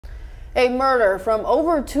A murder from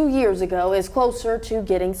over 2 years ago is closer to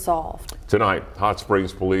getting solved. Tonight, Hot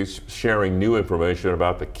Springs police sharing new information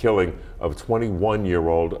about the killing of a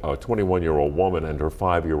 21-year-old woman and her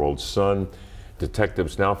 5-year-old son.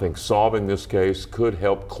 Detectives now think solving this case could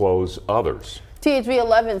help close others. THV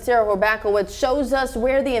 11 Sarah Horbakowitz shows us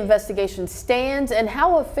where the investigation stands and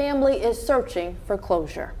how a family is searching for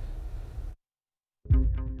closure.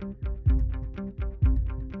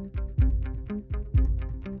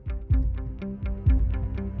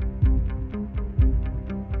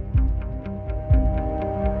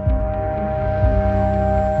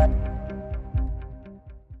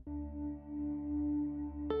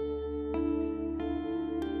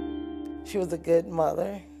 She was a good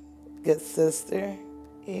mother, good sister.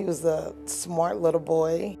 He was a smart little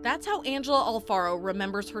boy. That's how Angela Alfaro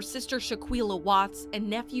remembers her sister Shaquila Watts and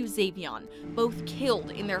nephew Xavion, both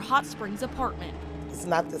killed in their Hot Springs apartment. It's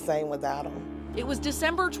not the same without him. It was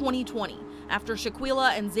December 2020. After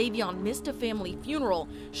Shaquila and Xavion missed a family funeral,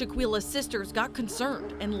 Shaquila's sisters got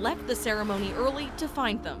concerned and left the ceremony early to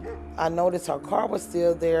find them. I noticed her car was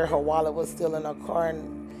still there, her wallet was still in her car,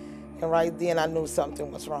 and right then I knew something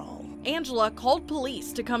was wrong. Angela called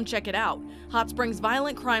police to come check it out. Hot Springs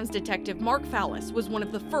violent crimes detective Mark Fallis was one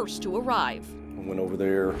of the first to arrive. We went over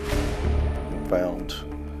there and found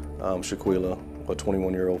Shaquila, a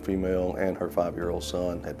 21-year-old female, and her 5-year-old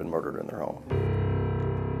son had been murdered in their home.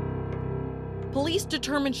 Police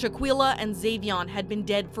determined Shaquila and Xavion had been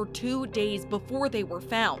dead for 2 days before they were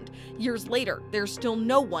found. Years later, there's still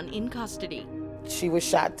no one in custody. She was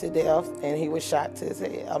shot to death and he was shot to his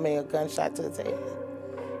head. A gunshot to his head.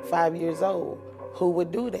 5 years old. Who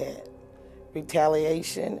would do that?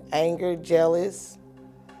 Retaliation, anger, jealous.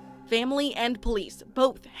 Family and police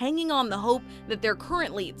both hanging on the hope that their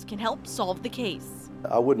current leads can help solve the case.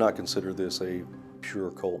 I would not consider this a pure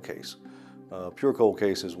cold case. Pure cold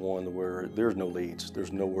case is one where there's no leads,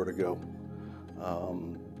 there's nowhere to go.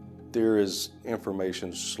 There is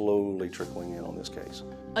information slowly trickling in on this case.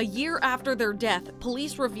 A year after their death,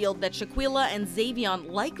 police revealed that Shaquila and Xavion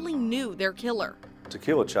likely knew their killer. To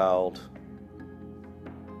kill a child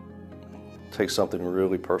takes something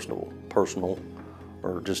really personal,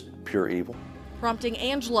 or just pure evil. Prompting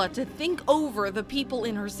Angela to think over the people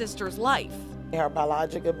in her sister's life. Her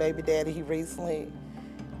biological baby daddy, he recently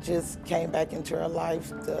just came back into her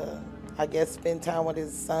life to, I guess, spend time with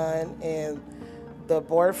his son, and the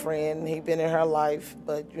boyfriend, he'd been in her life,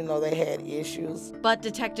 but you know, they had issues. But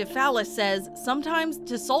Detective Fallis says sometimes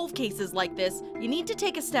to solve cases like this, you need to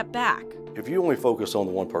take a step back. If you only focus on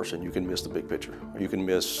the one person, you can miss the big picture. You can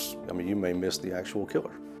miss, you may miss the actual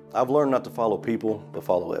killer. I've learned not to follow people, but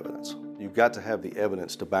follow evidence. You've got to have the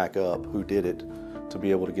evidence to back up who did it to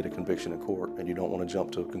be able to get a conviction in court, and you don't want to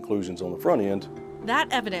jump to conclusions on the front end. That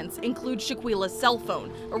evidence includes Shaquila's cell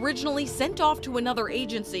phone, originally sent off to another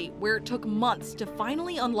agency where it took months to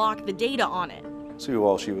finally unlock the data on it. See who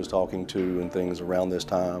all she was talking to and things around this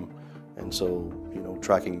time, and so,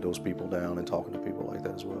 tracking those people down and talking to people like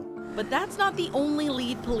that as well. But that's not the only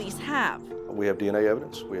lead police have. We have DNA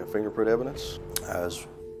evidence, we have fingerprint evidence, as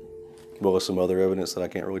well as some other evidence that I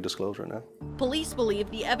can't really disclose right now. Police believe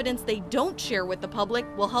the evidence they don't share with the public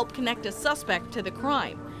will help connect a suspect to the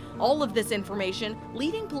crime. All of this information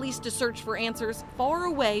leading police to search for answers far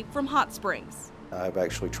away from Hot Springs. I've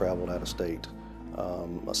actually traveled out of state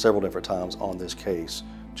several different times on this case,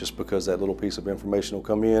 just because that little piece of information will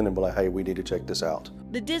come in and be like, hey, we need to check this out.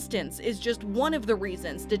 The distance is just one of the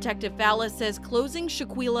reasons Detective Fallis says closing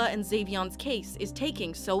Shaquila and Xavion's case is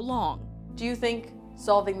taking so long. Do you think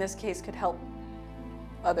solving this case could help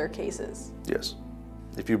other cases? Yes.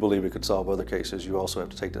 If you believe it could solve other cases, you also have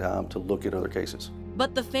to take the time to look at other cases.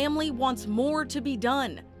 But the family wants more to be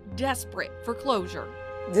done, desperate for closure.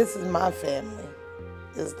 This is my family.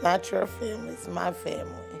 It's not your family, it's my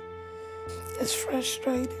family. It's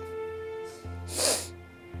frustrating.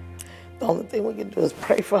 The only thing we can do is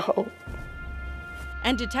pray for hope.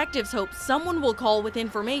 And detectives hope someone will call with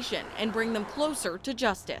information and bring them closer to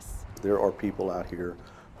justice. There are people out here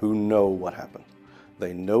who know what happened.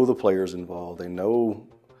 They know the players involved. They know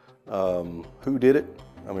who did it.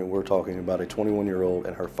 We're talking about a 21-year-old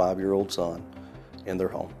and her 5-year-old son in their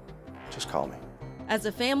home. Just call me. As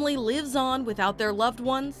a family lives on without their loved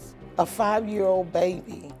ones. A 5-year-old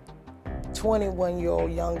baby,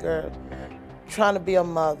 21-year-old young girl, trying to be a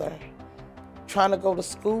mother, trying to go to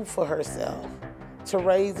school for herself, to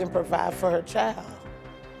raise and provide for her child.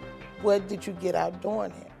 What did you get out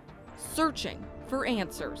doing it? Searching for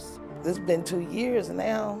answers. It's been 2 years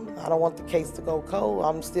now. I don't want the case to go cold.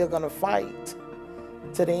 I'm still gonna fight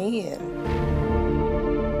to the end.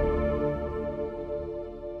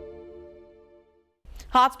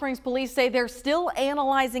 Hot Springs police say they're still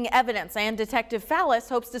analyzing evidence, and Detective Fallis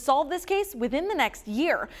hopes to solve this case within the next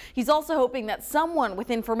year. He's also hoping that someone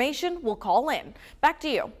with information will call in. Back to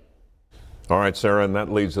you. All right, Sarah, and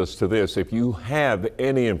that leads us to this. If you have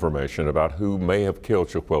any information about who may have killed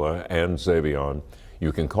Shaquilla and Xavion,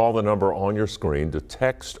 you can call the number on your screen to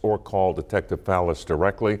text or call Detective Fallis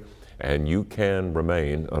directly, and you can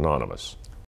remain anonymous.